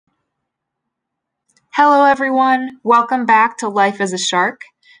Hello, everyone. Welcome back to Life as a Shark.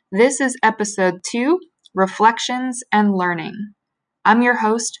 This is episode 2, Reflections and Learning. I'm your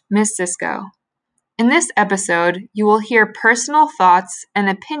host, Miss Cisco. In this episode, you will hear personal thoughts and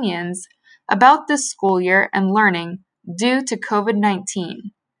opinions about this school year and learning due to COVID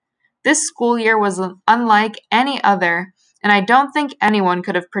 19. This school year was unlike any other, and I don't think anyone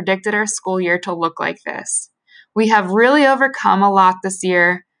could have predicted our school year to look like this. We have really overcome a lot this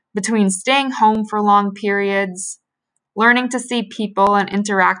year between staying home for long periods, learning to see people and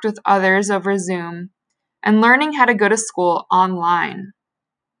interact with others over Zoom, and learning how to go to school online.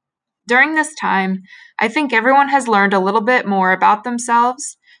 During this time, I think everyone has learned a little bit more about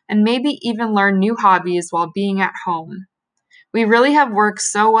themselves and maybe even learned new hobbies while being at home. We really have worked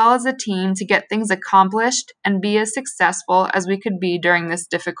so well as a team to get things accomplished and be as successful as we could be during this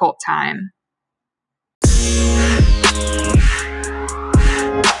difficult time.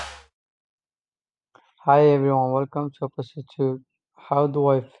 Hi everyone, welcome to episode 2. How do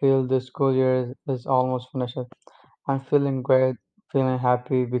I feel this school year is almost finished? I'm feeling great, feeling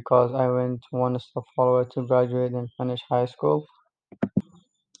happy because I went one step forward to graduate and finish high school.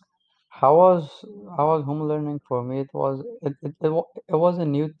 How was how was home learning for me? It was a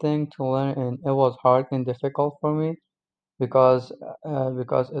new thing to learn and it was hard and difficult for me because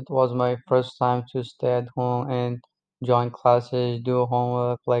because it was my first time to stay at home and join classes, do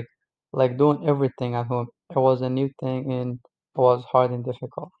homework, like doing everything at home. It was a new thing and it was hard and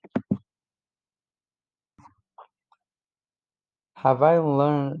difficult. Have I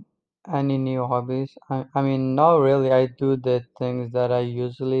learned any new hobbies? I mean, not really. I do the things that I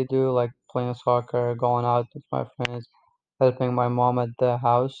usually do, like playing soccer, going out with my friends, helping my mom at the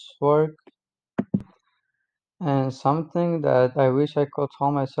housework. And something that I wish I could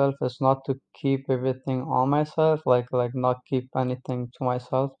tell myself is not to keep everything on myself, like not keep anything to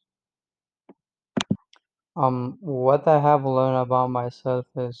myself. What I have learned about myself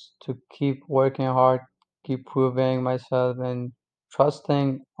is to keep working hard, keep proving myself, and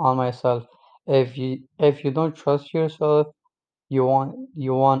trusting on myself. If you don't trust yourself, you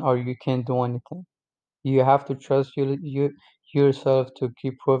want or you can't do anything. You have to trust yourself to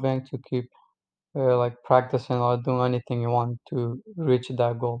keep proving, to keep like practicing or doing anything you want to reach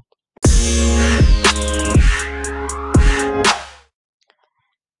that goal.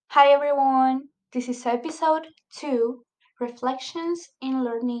 Hi everyone, this is episode 2, Reflections in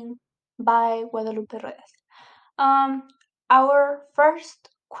Learning by Guadalupe Redes. Um, our first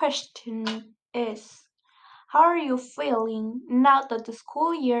question is: how are you feeling now that the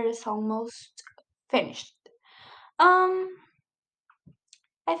school year is almost finished? Um,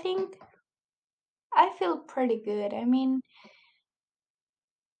 I think I feel pretty good. I mean,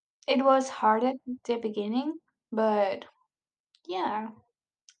 it was hard at the beginning, but yeah,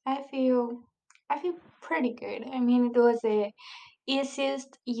 I feel I feel pretty good. I mean, it was the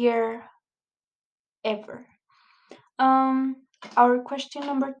easiest year ever. Our question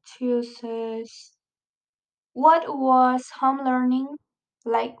number 2 says, what was home learning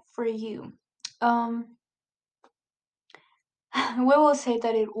like for you? Um, we will say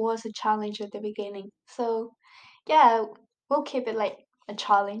that it was a challenge at the beginning. So, yeah, we'll keep it like a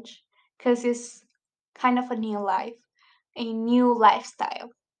challenge because it's kind of a new life, a new lifestyle.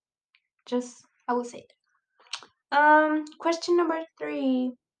 Just, I will say that. Question number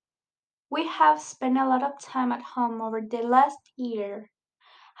 3. We have spent a lot of time at home over the last year.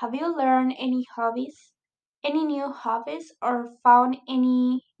 Have you learned any hobbies? Any new hobbies or found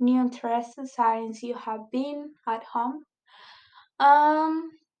any new interests since you have been at home?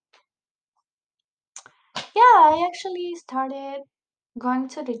 Um, yeah, I actually started going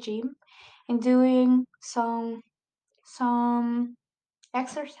to the gym and doing some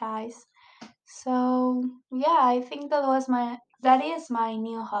exercise. So yeah, I think that is my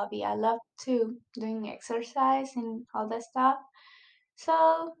new hobby. I love to doing exercise and all that stuff.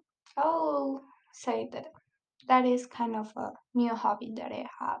 So I'll say that is kind of a new hobby that I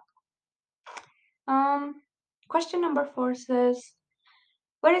have. Um, question number 4 says,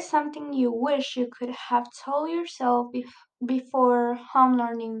 what is something you wish you could have told yourself before home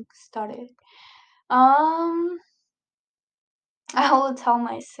learning started? Um, I will tell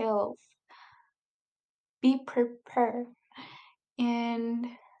myself, be prepared and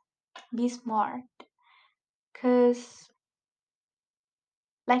be smart. Because,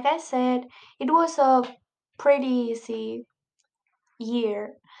 like I said, it was a pretty easy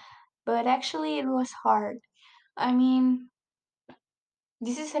year, but actually it was hard. I mean,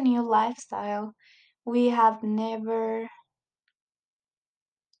 this is a new lifestyle. We have never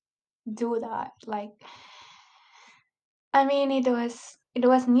do that. Like, I mean, it was. it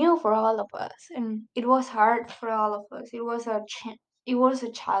was new for all of us, and it was hard for all of us. It was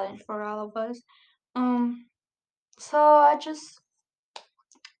a challenge for all of us. Um, so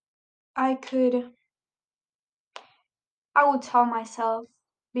I could I would tell myself,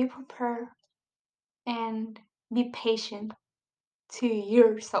 be prepared and be patient to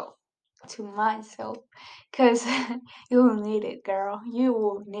yourself, to myself, because you will need it, girl. You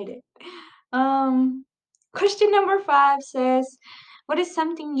will need it. Um, Question number 5 says, "What is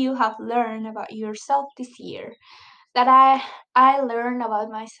something you have learned about yourself this year?" That I learned about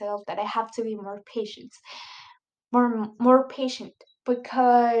myself that I have to be more patient, more patient,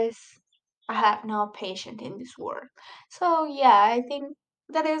 because I have no patience in this world. So yeah, I think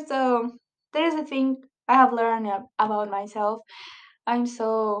that is that is a thing I have learned about myself. I'm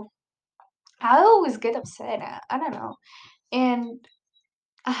so I always get upset. I don't know, and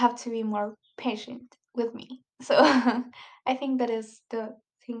I have to be more patient with me. So I think that is the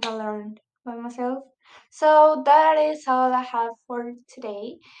thing I learned by myself. So that is all I have for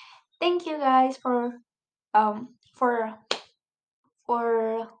today. Thank you guys um for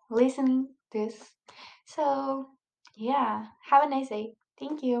listening this. So yeah, have a nice day.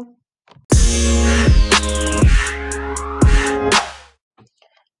 Thank you.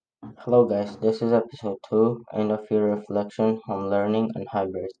 Hello guys, this is episode 2, end of year reflection on learning and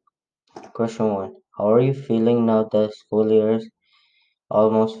hybrid. Question 1. How are you feeling now that school year is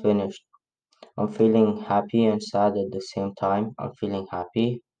almost finished? I'm feeling happy and sad at the same time. I'm feeling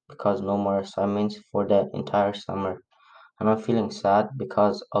happy because no more assignments for the entire summer. And I'm feeling sad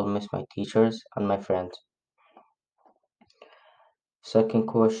because I'll miss my teachers and my friends. Second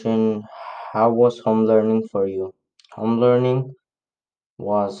question. How was home learning for you? Home learning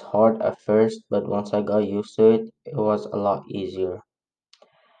was hard at first, but once I got used to it, it was a lot easier.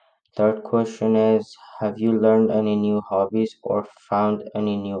 Third question is, have you learned any new hobbies or found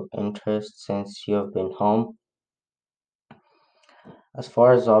any new interests since you have been home? As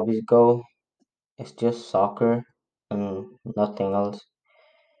far as hobbies go, it's just soccer and nothing else.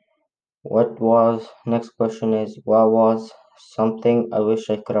 Next question is, what was something I wish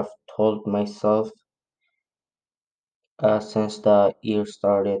I could have told myself since the year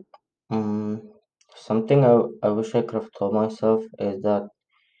started? Something I wish I could have told myself is that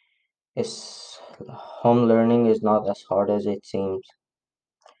home learning is not as hard as it seems.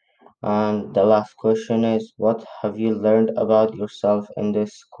 And the last question is, what have you learned about yourself in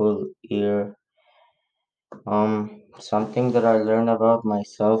this school year? Something that I learned about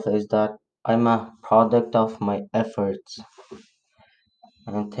myself is that I'm a product of my efforts.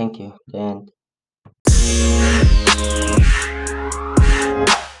 And thank you. The end.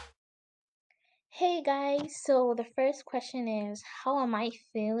 Hey guys, so the first question is, how am I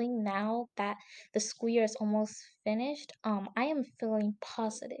feeling now that the school year is almost finished? I am feeling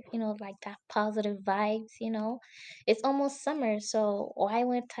positive, like that positive vibes. It's almost summer, so why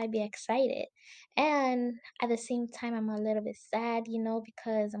wouldn't I be excited? And at the same time, I'm a little bit sad,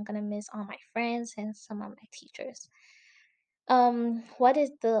 because I'm gonna miss all my friends and some of my teachers. What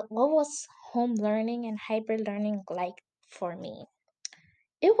was home learning and hybrid learning like for me?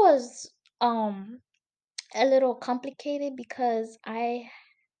 It was a little complicated because I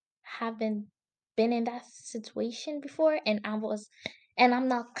haven't been in that situation before, and I'm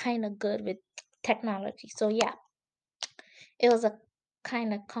not kind of good with technology. So yeah, it was a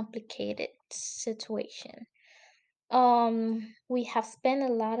kind of complicated situation. We have spent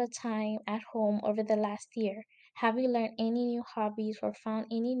a lot of time at home over the last year. Have you learned any new hobbies or found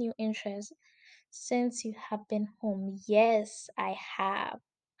any new interests since you have been home? Yes, I have.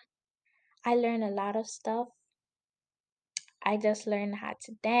 I learned a lot of stuff. I just learned how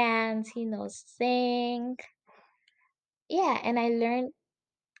to dance, sing. Yeah, and I learned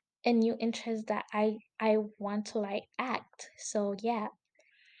a new interest that I want to like act. So yeah.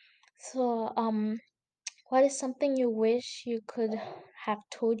 So what is something you wish you could have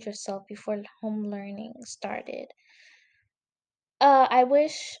told yourself before home learning started? I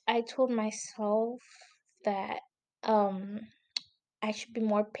wish I told myself that um I should be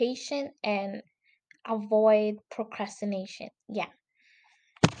more patient and avoid procrastination. Yeah.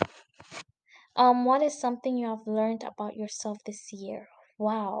 What is something you have learned about yourself this year?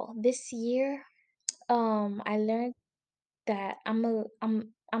 Wow, this year, I learned that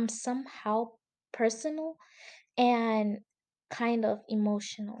I'm somehow personal and kind of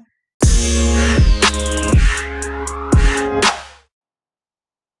emotional.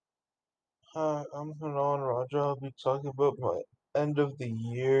 Hi, I'm Hanan Raja. I'll be talking about my end of the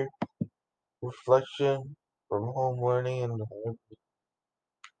year reflection from home learning and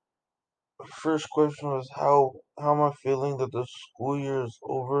First question was how am I feeling that the school year is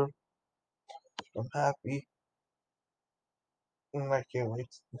over? I'm happy, and I can't wait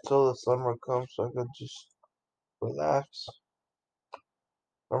until the summer comes so I could just relax.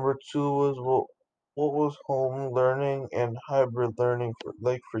 Number two was what was home learning and hybrid learning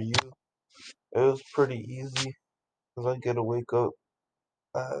for you? It was pretty easy because I get to wake up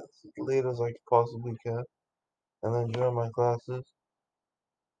as late as I possibly can and then join my classes.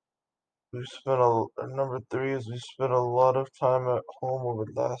 Number three is we spent a lot of time at home over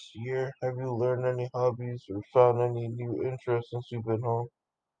the last year. Have you learned any hobbies or found any new interests since you've been home?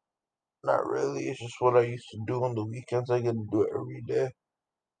 Not really. It's just what I used to do on the weekends. I get to do it every day.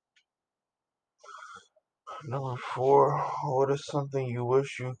 Number four, what is something you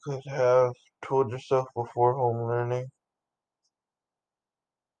wish you could have told yourself before home learning?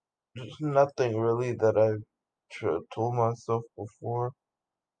 Just nothing really that I've told myself before.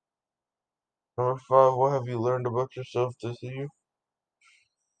 Number five, what have you learned about yourself this year?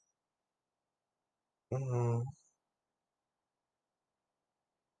 Mm,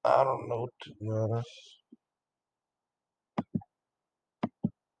 I don't know, to be honest.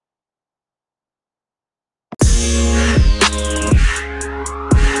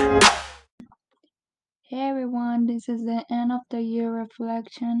 Hey everyone, this is the end of the year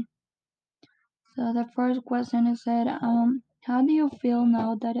reflection. So the first question is that how do you feel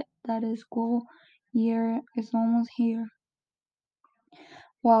now that the school year is almost here?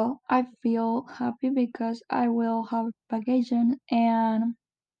 Well, I feel happy because I will have vacation and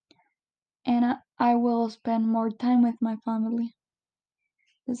I will spend more time with my family.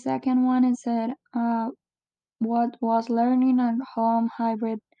 The second one is that what was learning at home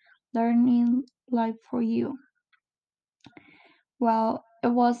hybrid learning like for you? Well, it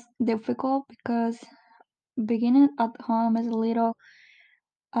was difficult because beginning at home is a little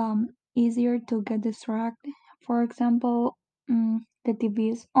easier to get distracted. For example, the TV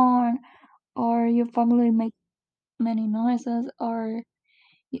is on, or your family make many noises, or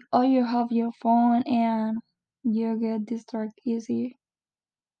you have your phone and you get distracted easy.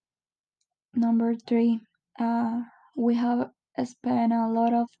 Number three, we have spent a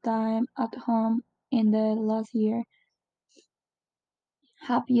lot of time at home in the last year.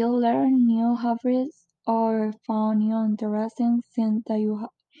 Have you learned new hobbies or found new interesting since that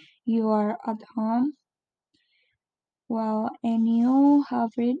you are at home? Well, a new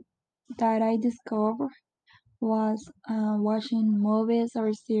habit that I discovered was watching movies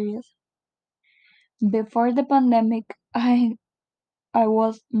or series. Before the pandemic, I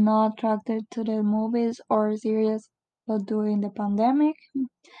was not attracted to the movies or series, but during the pandemic,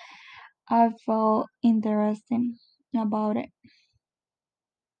 I felt interesting about it.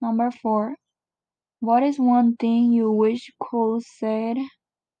 Number four, what is one thing you wish could said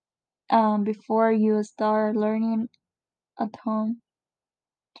before you start learning at home?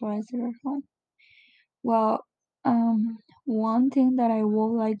 Twice at home. Well, one thing that I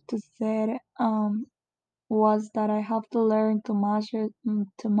would like to say was that I have to learn to manage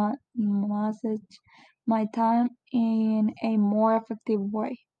my time in a more effective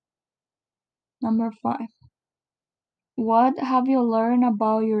way. Number five, what have you learned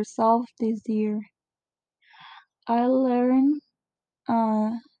about yourself this year? I learned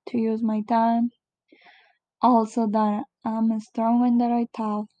to use my time. Also, that I'm stronger than I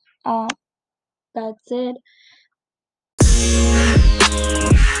thought. Uh, that's it.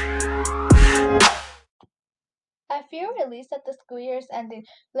 I feel released that the school year is ending.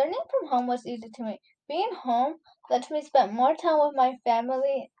 Learning from home was easy to me. Being home let me spend more time with my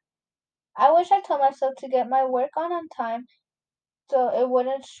family. I wish I told myself to get my work on time so it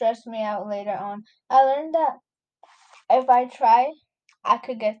wouldn't stress me out later on. I learned that if I try, I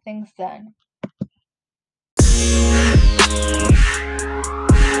could get things done.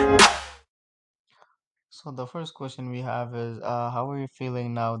 So the first question we have is, how are you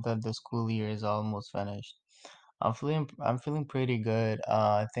feeling now that the school year is almost finished? I'm feeling pretty good.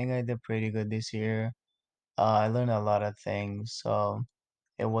 I think I did pretty good this year. I learned a lot of things, so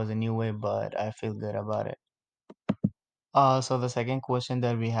it was a new way, but I feel good about it. So the second question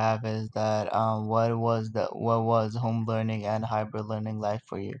that we have is that, what was home learning and hybrid learning like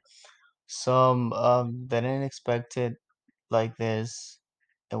for you? So didn't expect it like this.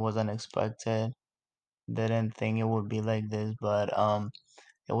 It was unexpected. Didn't think it would be like this, but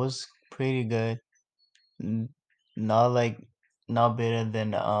it was pretty good. N- Not like not better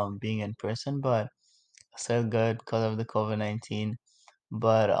than being in person, but still good because of the COVID-19.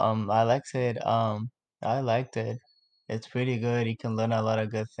 But I liked it. It's pretty good. You can learn a lot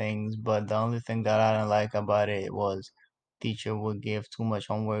of good things, but the only thing that I didn't like about it was teacher would give too much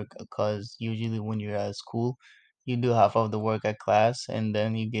homework because usually when you're at school, you do half of the work at class and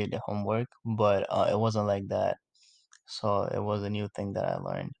then you get the homework, but it wasn't like that. So it was a new thing that I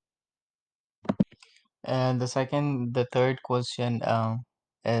learned. And the third question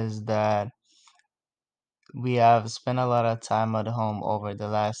is that we have spent a lot of time at home over the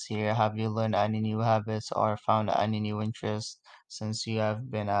last year. Have you learned any new habits or found any new interests since you have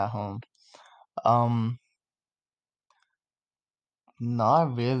been at home? Um,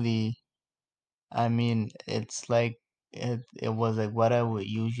 Not really. I mean, it's like it was like what I would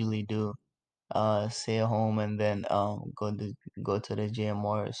usually do. Stay at home and then go to the gym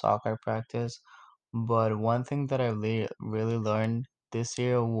or soccer practice. But one thing that I really learned this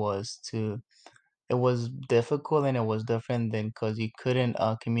year was to it was difficult and it was different than because you couldn't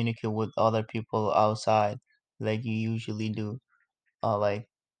communicate with other people outside like you usually do. Like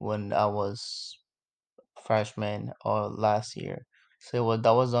when I was freshman or last year. So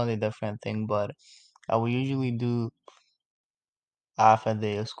that was the only different thing, but I would usually do half a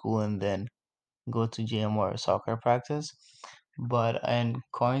day of school and then go to gym or soccer practice. But in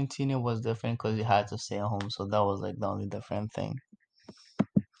quarantine, it was different because you had to stay at home, so that was like the only different thing.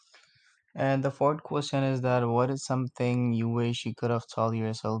 And the fourth question is that what is something you wish you could have told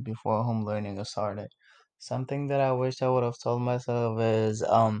yourself before home learning started? Something that I wish I would have told myself is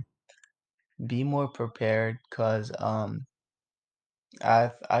be more prepared because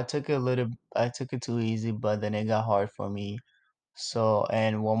I took it too easy, but then it got hard for me. So,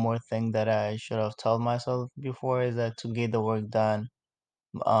 and one more thing that I should have told myself before is that to get the work done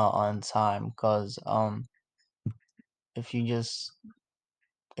on time, because if you just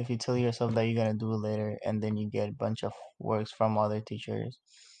if you tell yourself that you're gonna do it later and then you get a bunch of works from other teachers,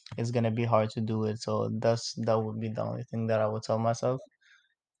 it's gonna be hard to do it. So that would be the only thing that I would tell myself.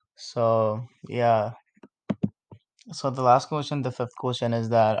 So yeah. So the last question, the fifth question is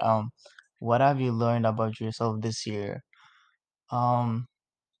that what have you learned about yourself this year? Um,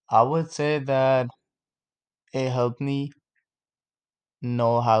 I would say that it helped me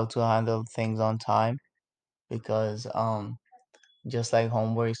know how to handle things on time because just like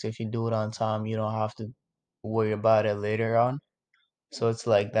homeworks, if you do it on time, you don't have to worry about it later on. So it's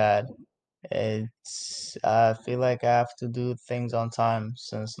like that. It's I feel like I have to do things on time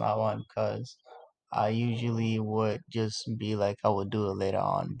since now on because I usually would just be like I would do it later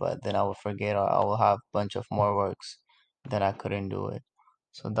on, but then I would forget or I will have a bunch of more works that I couldn't do it.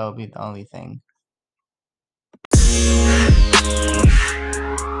 So that would be the only thing.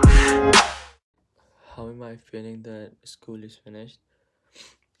 How am I feeling that school is finished?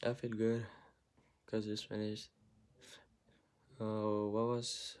 I feel good because it's finished. What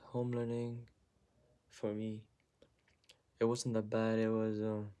was home learning for me? It wasn't that bad. It was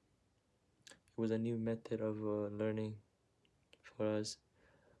a new method of learning for us.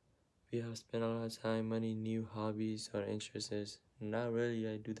 We have spent a lot of time, money, new hobbies or interests. Not really.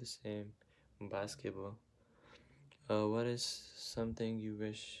 I do the same. Basketball. What is something you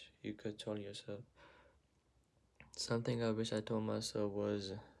wish you could tell yourself? Something I wish I told myself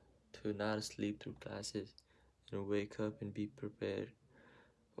was to not sleep through classes and wake up and be prepared.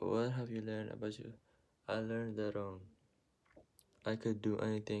 What have you learned about you? I learned that I could do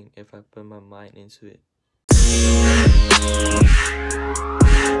anything if I put my mind into it.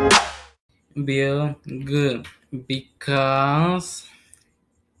 Feel good because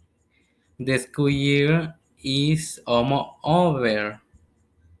the school year is almost over.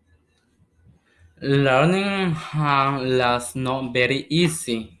 Learning has not very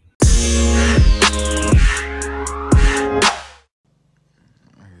easy.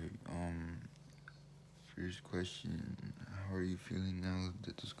 Alright, first question, how are you feeling now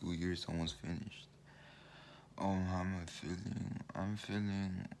that the school year is almost finished? How am I feeling? I'm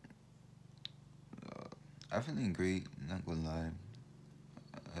feeling great, not gonna lie.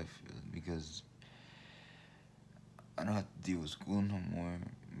 I feel because I don't have to deal with school no more,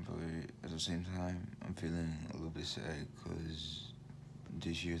 but at the same time, I'm feeling a little bit sad because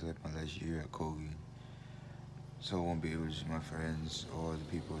this year's like my last year at Kobe. So I won't be able to see my friends or the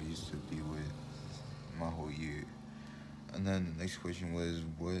people I used to be with my whole year. And then the next question was,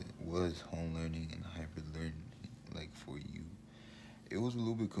 what was home learning and hybrid learning like for you? It was a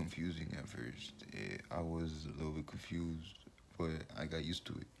little bit confusing at first. I was a little bit confused, but I got used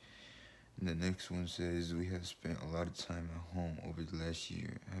to it. And the next one says, we have spent a lot of time at home over the last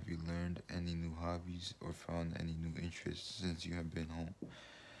year. Have you learned any new hobbies or found any new interests since you have been home?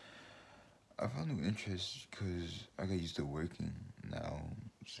 I found new interests because I got used to working now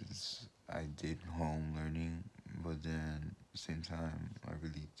since I did home learning, but then at the same time, I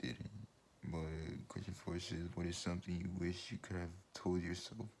really didn't. But question four says, what is something you wish you could have told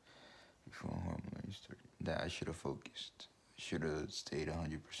yourself before home learning started? That I should have focused. Should have stayed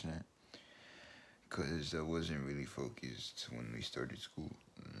 100%. Because I wasn't really focused when we started school.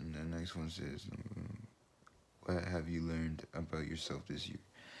 And the next one says, what have you learned about yourself this year?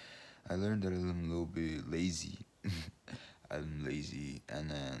 I learned that I'm a little bit lazy. I'm lazy, and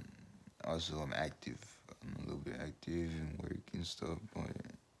then also I'm active. I'm a little bit active in work and stuff, but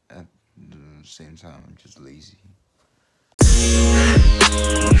at the same time, I'm just lazy.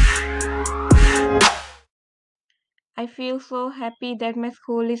 I feel so happy that my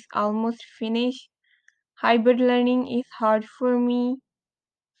school is almost finished. Hybrid learning is hard for me.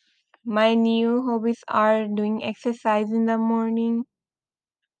 My new hobbies are doing exercise in the morning.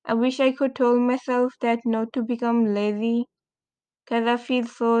 I wish I could tell myself that not to become lazy because I feel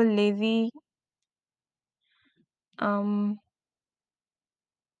so lazy.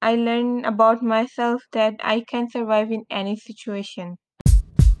 I learned about myself that I can survive in any situation.